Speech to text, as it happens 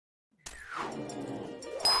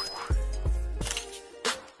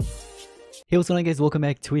Hey, what's going on, guys? Welcome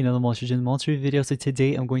back to another monster video. So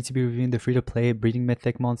today I'm going to be reviewing the free-to-play breeding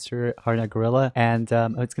mythic monster HARDNUT gorilla, and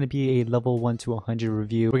it's going to be a level 1 to 100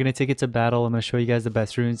 review. We're going to take it to battle. I'm going to show you guys the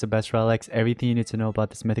best runes, the best relics, everything you need to know about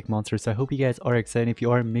this mythic monster. So I hope you guys are excited. If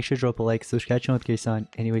you are, make sure to drop a like, subscribe to notification.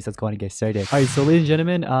 Anyways, let's go on and get started. Alright, so ladies and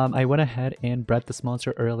gentlemen, I went ahead and bred this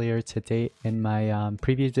monster earlier today in my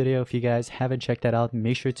previous video. If you guys haven't checked that out,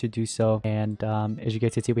 make sure to do so. And as you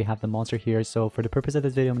guys can see, we have the monster here. So for the purpose of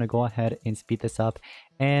this video, I'm going to go ahead and speed this up.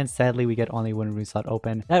 And sadly, we get only one rune slot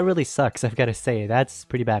open. That really sucks, I've got to say. That's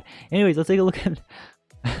pretty bad. Anyways, let's take a look at...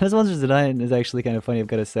 This monster's design is actually kind of funny, I've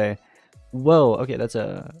got to say. Whoa, okay, that's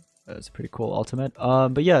a pretty cool ultimate.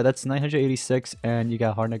 But yeah, that's 986, and you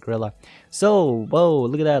got HARDNUT gorilla. So, whoa,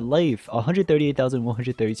 look at that life.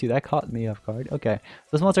 138,132. That caught me off guard. Okay, so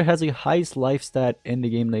this monster has the highest life stat in the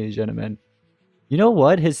game, ladies and gentlemen. You know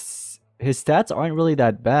what? His stats aren't really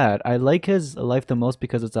that bad. I like his life the most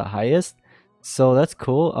because it's the highest. So that's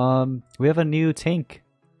cool. We have a new tank,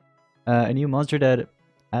 a new monster that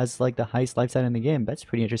has like the highest lifespan in the game. That's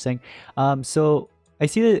pretty interesting. So I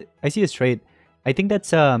see his trait. I think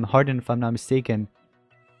that's hardened, if I'm not mistaken.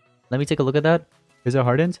 Let me take a look at that. Is it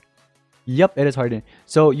hardened? Yep, it is hardened.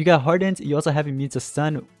 So you got hardened. You also have immune to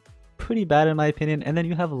stun. Pretty bad in my opinion. And then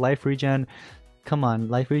you have life regen. Come on,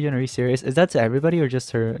 life regen, are you serious? Is that to everybody or just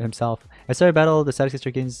himself? I started battle, the static sister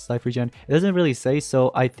gains life regen. It doesn't really say, so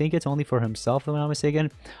I think it's only for himself, if I'm not mistaken.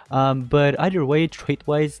 But either way,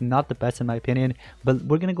 trait-wise, not the best in my opinion. But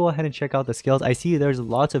we're gonna go ahead and check out the skills. I see there's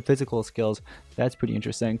lots of physical skills. That's pretty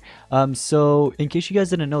interesting. So in case you guys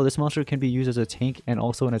didn't know, this monster can be used as a tank and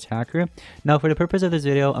also an attacker. Now, for the purpose of this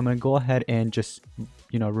video, I'm gonna go ahead and just,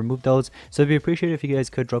 you know, remove those. So it'd be appreciated if you guys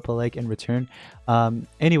could drop a like in return.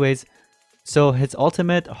 Anyways. So his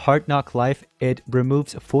ultimate HARDNUT life, it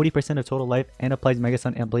removes 40% of total life and applies Mega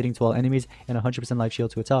Stun and bleeding to all enemies and 100% life shield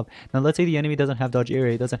to its top. Now let's say the enemy doesn't have dodge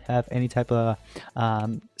area, it doesn't have any type of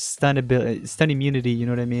stun immunity, you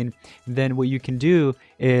know what I mean? Then what you can do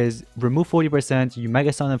is remove 40%, you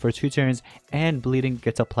Mega Stun them for 2 turns, and bleeding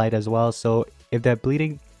gets applied as well. So if that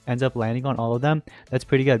bleeding ends up landing on all of them, that's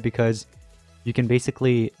pretty good because you can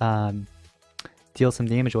basically deal some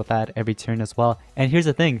damage with that every turn as well. And here's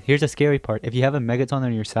the thing, here's the scary part. If you have a Megaton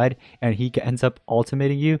on your side and he ends up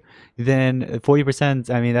ultimating you, then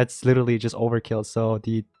 40%, I mean, that's literally just overkill. So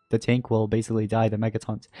the tank will basically die, the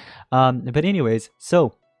Megatons. But anyways,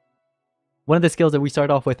 so one of the skills that we start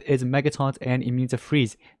off with is Megataunt and Immune to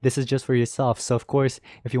Freeze. This is just for yourself. So of course,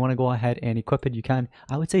 if you want to go ahead and equip it, you can.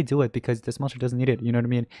 I would say do it because this monster doesn't need it. You know what I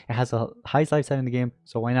mean? It has the highest lifespan in the game,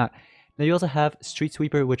 so why not? Now you also have Street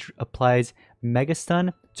Sweeper, which applies Mega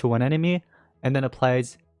Stun to one enemy and then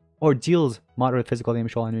applies or deals moderate physical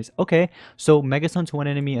damage to all enemies. Okay, so Mega Stun to one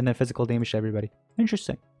enemy and then physical damage to everybody.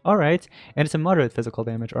 Interesting. Alright, and it's a moderate physical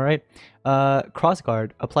damage, alright.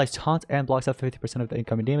 Crossguard applies taunt and blocks up 50% of the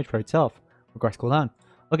incoming damage for itself. Regards cooldown.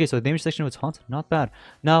 Okay, so damage section with taunt, not bad.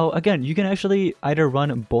 Now again, you can actually either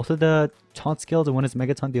run both of the taunt skills. One is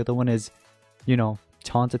Mega Taunt, the other one is, you know,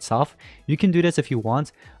 taunt itself. You can do this if you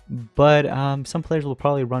want, but some players will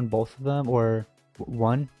probably run both of them or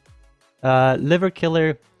one. Liver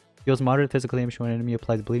Killer deals moderate physical damage to one enemy,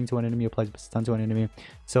 applies bleeding to one enemy, applies stun to one enemy,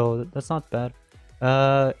 so that's not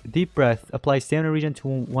bad. Deep Breath applies stamina regen to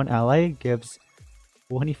one ally, gives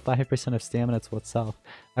 25% of stamina to itself.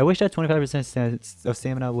 I wish that 25% of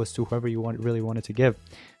stamina was to whoever you really wanted to give,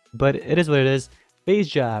 but it is what it is. Phase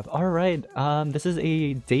Jab, alright. This is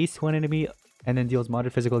a daze to one enemy and then deals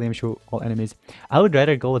moderate physical damage to all enemies. I would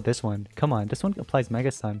rather go with this one. Come on, this one applies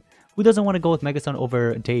Mega Stun. Who doesn't want to go with Mega Stun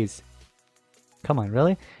over Daze? Come on,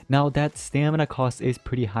 really? Now that stamina cost is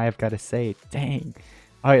pretty high, I've got to say. Dang.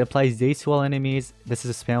 Alright, applies Daze to all enemies. This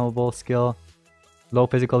is a spammable skill. Low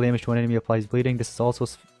physical damage to one enemy, applies bleeding. This is also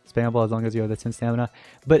spammable as long as you have the 10 stamina.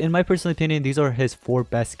 But in my personal opinion, these are his 4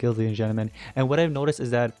 best skills, ladies and gentlemen. And what I've noticed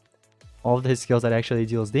is that all of his skills that actually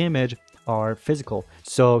deals damage are physical,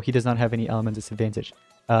 so he does not have any element disadvantage.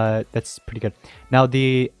 That's pretty good. Now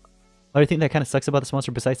the other thing that kind of sucks about this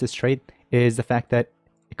monster besides this trait is the fact that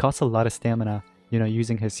it costs a lot of stamina, you know,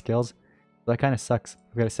 using his skills. That kind of sucks,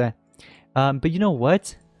 I've got to say. But you know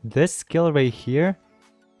what, this skill right here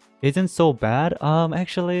isn't so bad.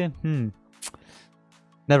 Actually,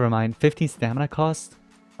 never mind. 15 stamina cost.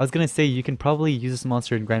 I was gonna say you can probably use this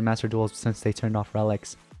monster in Grandmaster duels since they turned off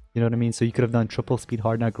relics. You know what I mean? So you could have done triple speed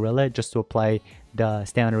HARDNUT gorilla just to apply the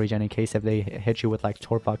stamina regen in case if they hit you with like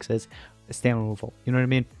Tor Boxes, stamina removal. You know what I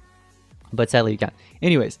mean? But sadly you can't.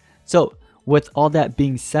 Anyways, so with all that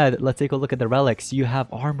being said, let's take a look at the relics. You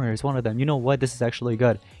have armor is one of them. You know what? This is actually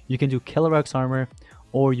good. You can do Killer X armor,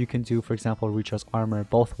 or you can do, for example, Recharge armor.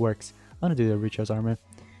 Both works. I'm gonna do the Recharge armor.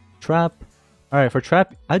 Trap, Alright, for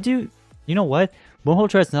trap, I do, you know what? Wormhole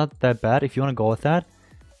trap's not that bad if you want to go with that.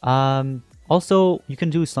 Also, you can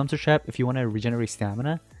do Slumster trap if you want to regenerate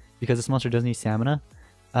stamina, because this monster does need stamina.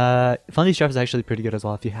 Fundy trap is actually pretty good as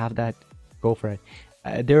well. If you have that, go for it.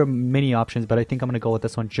 There are many options, but I think I'm going to go with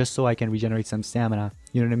this one just so I can regenerate some stamina.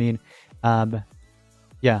 You know what I mean?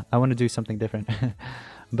 Yeah, I want to do something different.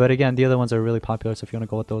 But again, the other ones are really popular, so if you want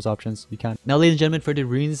to go with those options, you can. Now, ladies and gentlemen, for the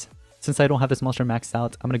runes, since I don't have this monster maxed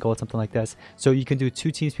out, I'm going to go with something like this. So you can do 2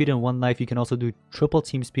 team speed and 1 life. You can also do triple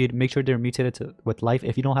team speed. Make sure they're mutated with life.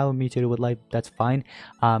 If you don't have them mutated with life, that's fine.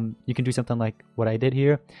 You can do something like what I did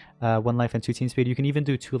here. 1 life and 2 team speed. You can even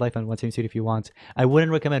do 2 life and 1 team speed if you want. I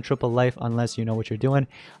wouldn't recommend triple life unless you know what you're doing.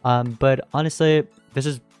 But honestly, this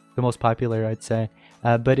is the most popular, I'd say.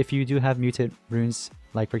 But if you do have muted runes,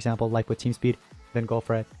 like for example, life with team speed, then go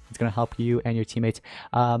for it. It's going to help you and your teammates.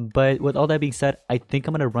 But with all that being said, I think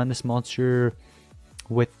I'm going to run this monster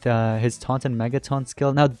with his taunt and mega taunt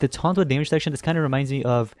skill. Now, the taunt with damage section, this kind of reminds me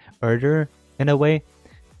of Urder in a way.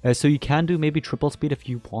 So you can do maybe triple speed if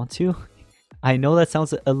you want to. I know that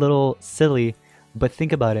sounds a little silly, but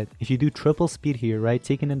think about it. If you do triple speed here, right,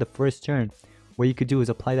 taking in the first turn, what you could do is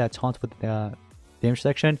apply that taunt with the damage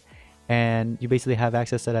section, and you basically have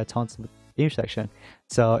access to that taunt with damage section.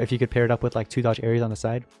 So if you could pair it up with like 2 dodge areas on the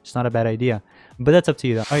side, it's not a bad idea, but that's up to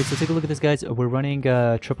you though. Alright, so take a look at this, guys. We're running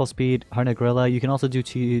triple speed HARDNUT Gorilla. You can also do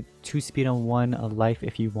two speed and 1 life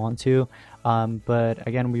if you want to, but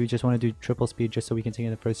again, we just want to do triple speed just so we can take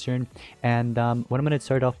in the first turn. And what I'm going to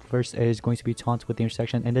start off first is going to be taunt with the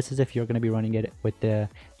intersection, and this is if you're going to be running it with the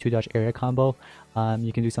 2 dodge area combo.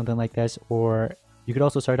 You can do something like this, or you could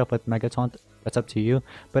also start off with mega taunt. That's up to you.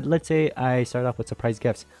 But let's say I start off with surprise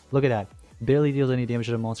gifts. Look at that. Barely deals any damage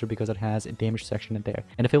to the monster because it has a damage section in there.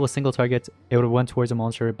 And if it was single target, it would have went towards a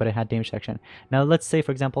monster, but it had damage section. Now let's say,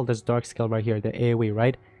 for example, this dark skill right here, the AoE,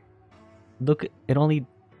 right? Look, it only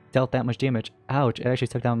dealt that much damage. Ouch, it actually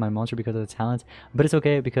took down my monster because of the talent. But it's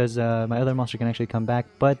okay because my other monster can actually come back,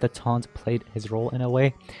 but the taunt played his role in a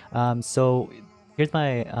way. So here's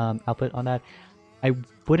my output on that. I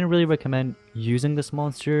wouldn't really recommend using this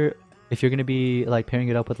monster if you're going to be like pairing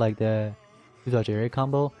it up with like the 2 dodge area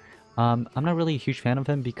combo. I'm not really a huge fan of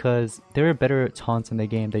him because there are better taunts in the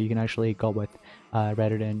game that you can actually go with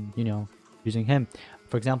rather than, you know, using him.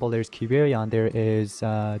 For example, there's Kiberion, there is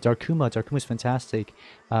Darkuma. Darkuma is fantastic.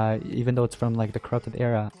 Even though it's from like the corrupted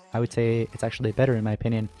era, I would say it's actually better in my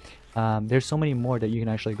opinion. There's so many more that you can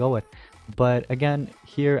actually go with. But again,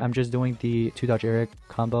 here I'm just doing the 2 dodge area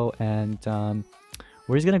combo, and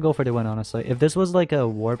we're just gonna go for the win, honestly. If this was like a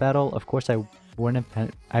war battle, of course I wouldn't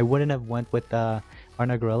have went with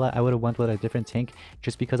HARDNUT Gorilla. I would have went with a different tank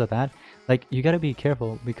just because of that. Like, you gotta be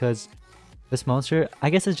careful because this monster, I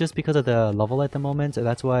guess it's just because of the level at the moment, so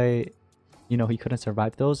that's why, you know, he couldn't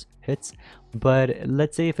survive those hits. But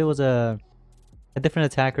let's say if it was a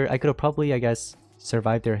different attacker, I could have probably, I guess,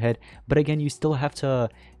 survived their hit. But again, you still have to,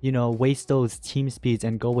 you know, waste those team speeds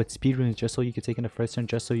and go with speed runes just so you could take in the first turn,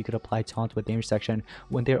 just so you could apply taunt with damage section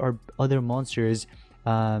when there are other monsters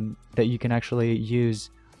that you can actually use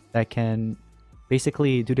that can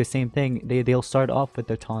basically do the same thing. They'll start off with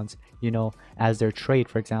their taunts, you know, as their trait,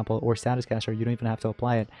 for example, or status caster. You don't even have to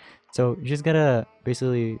apply it. So you just gotta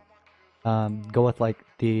basically go with like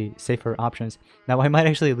the safer options. Now I might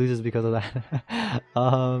actually lose this because of that.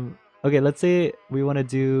 Okay, let's say we want to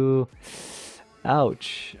do,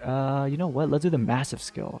 ouch, you know what, let's do the massive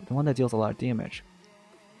skill, the one that deals a lot of damage.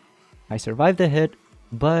 I survived the hit,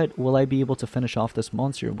 but will I be able to finish off this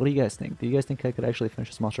monster? What do you guys think? Do you guys think I could actually finish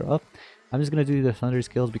this monster up? I'm just going to do the thunder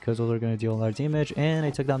skills because those are going to deal a lot of damage, and I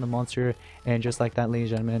took down the monster, and just like that,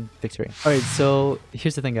 ladies and gentlemen, victory. Alright, so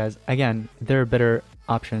here's the thing, guys. Again, there are better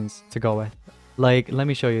options to go with. Like, let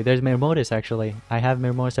me show you. There's Mermodis, actually. I have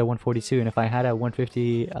Mermodis at 142, and if I had at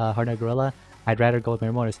 150 HARDNUT Gorilla, I'd rather go with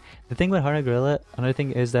Mermodis. The thing with HARDNUT Gorilla, another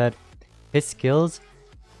thing is that his skills,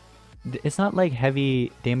 it's not like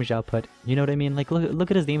heavy damage output, you know what I mean? Like, look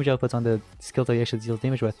at his damage outputs on the skills that he actually deals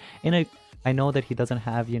damage with. And I know that he doesn't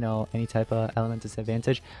have, you know, any type of element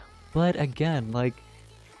disadvantage, but again, like,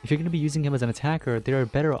 if you're going to be using him as an attacker, there are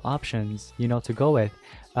better options, you know, to go with.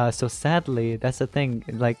 So sadly, that's the thing,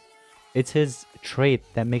 like, it's his trait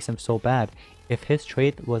that makes him so bad. If his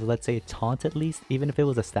trait was, let's say, taunt at least, even if it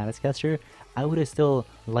was a status caster, I would have still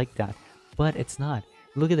liked that, but it's not.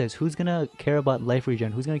 Look at this. Who's gonna care about life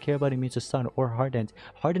regen? Who's gonna care about immune to stun or hardened?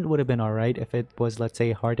 Hardened would have been alright if it was, let's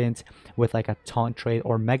say, hardened with like a taunt trait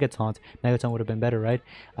or mega taunt. Mega taunt would have been better, right?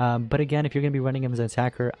 But again, if you're gonna be running him as an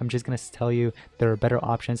attacker, I'm just gonna tell you there are better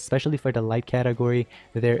options, especially for the light category.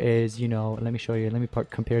 There is, you know, let me show you. Let me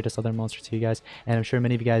compare this other monster to you guys, and I'm sure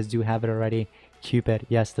many of you guys do have it already. Cupid.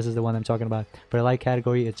 Yes, this is the one I'm talking about. For the light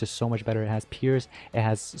category, it's just so much better. It has Pierce. It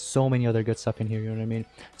has so many other good stuff in here. You know what I mean?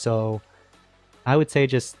 So I would say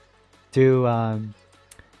just do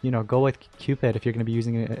you know, go with Cupid if you're going to be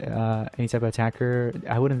using any type of attacker.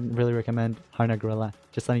 I wouldn't really recommend HARDNUT Gorilla,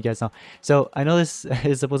 just letting you guys know. So I know this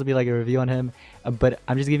is supposed to be like a review on him, but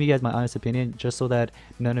I'm just giving you guys my honest opinion, just so that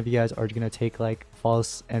none of you guys are going to take like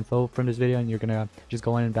false info from this video and you're going to just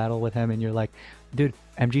go in and battle with him and you're like, dude,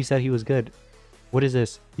 MG said he was good. What is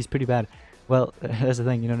this? He's pretty bad. Well, that's the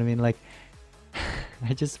thing, you know what I mean? Like,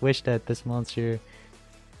 I just wish that this monster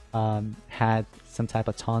had some type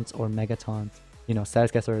of taunts or mega taunts, you know,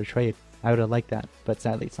 status guess or a trade. I would have liked that, but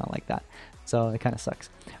sadly it's not like that, so it kind of sucks.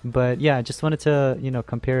 But yeah, I just wanted to, you know,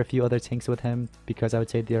 compare a few other tanks with him, because I would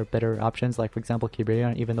say there are better options. Like for example,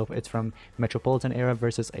 Cuberion, even though it's from Metropolitan era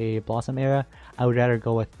versus a Blossom era, I would rather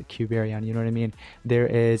go with Cuberion, you know what I mean? There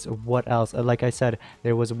is, what else, like I said,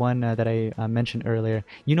 there was one that I mentioned earlier.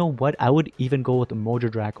 You know what, I would even go with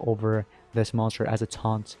Modradrak over this monster as a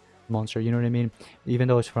taunt monster, you know what I mean? Even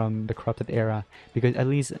though it's from the corrupted era, because at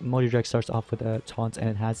least Modradrak starts off with a taunt and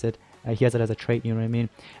it has it, he has it as a trait, you know what I mean?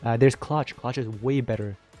 There's Clutch is way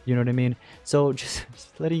better, you know what I mean? So just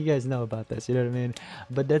letting you guys know about this, you know what I mean?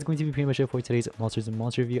 But that's going to be pretty much it for today's monsters and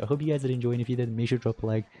monster review. I hope you guys did enjoy, and if you did, make sure to drop a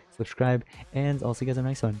like, subscribe, and I'll see you guys in the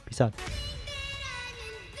next one. Peace out.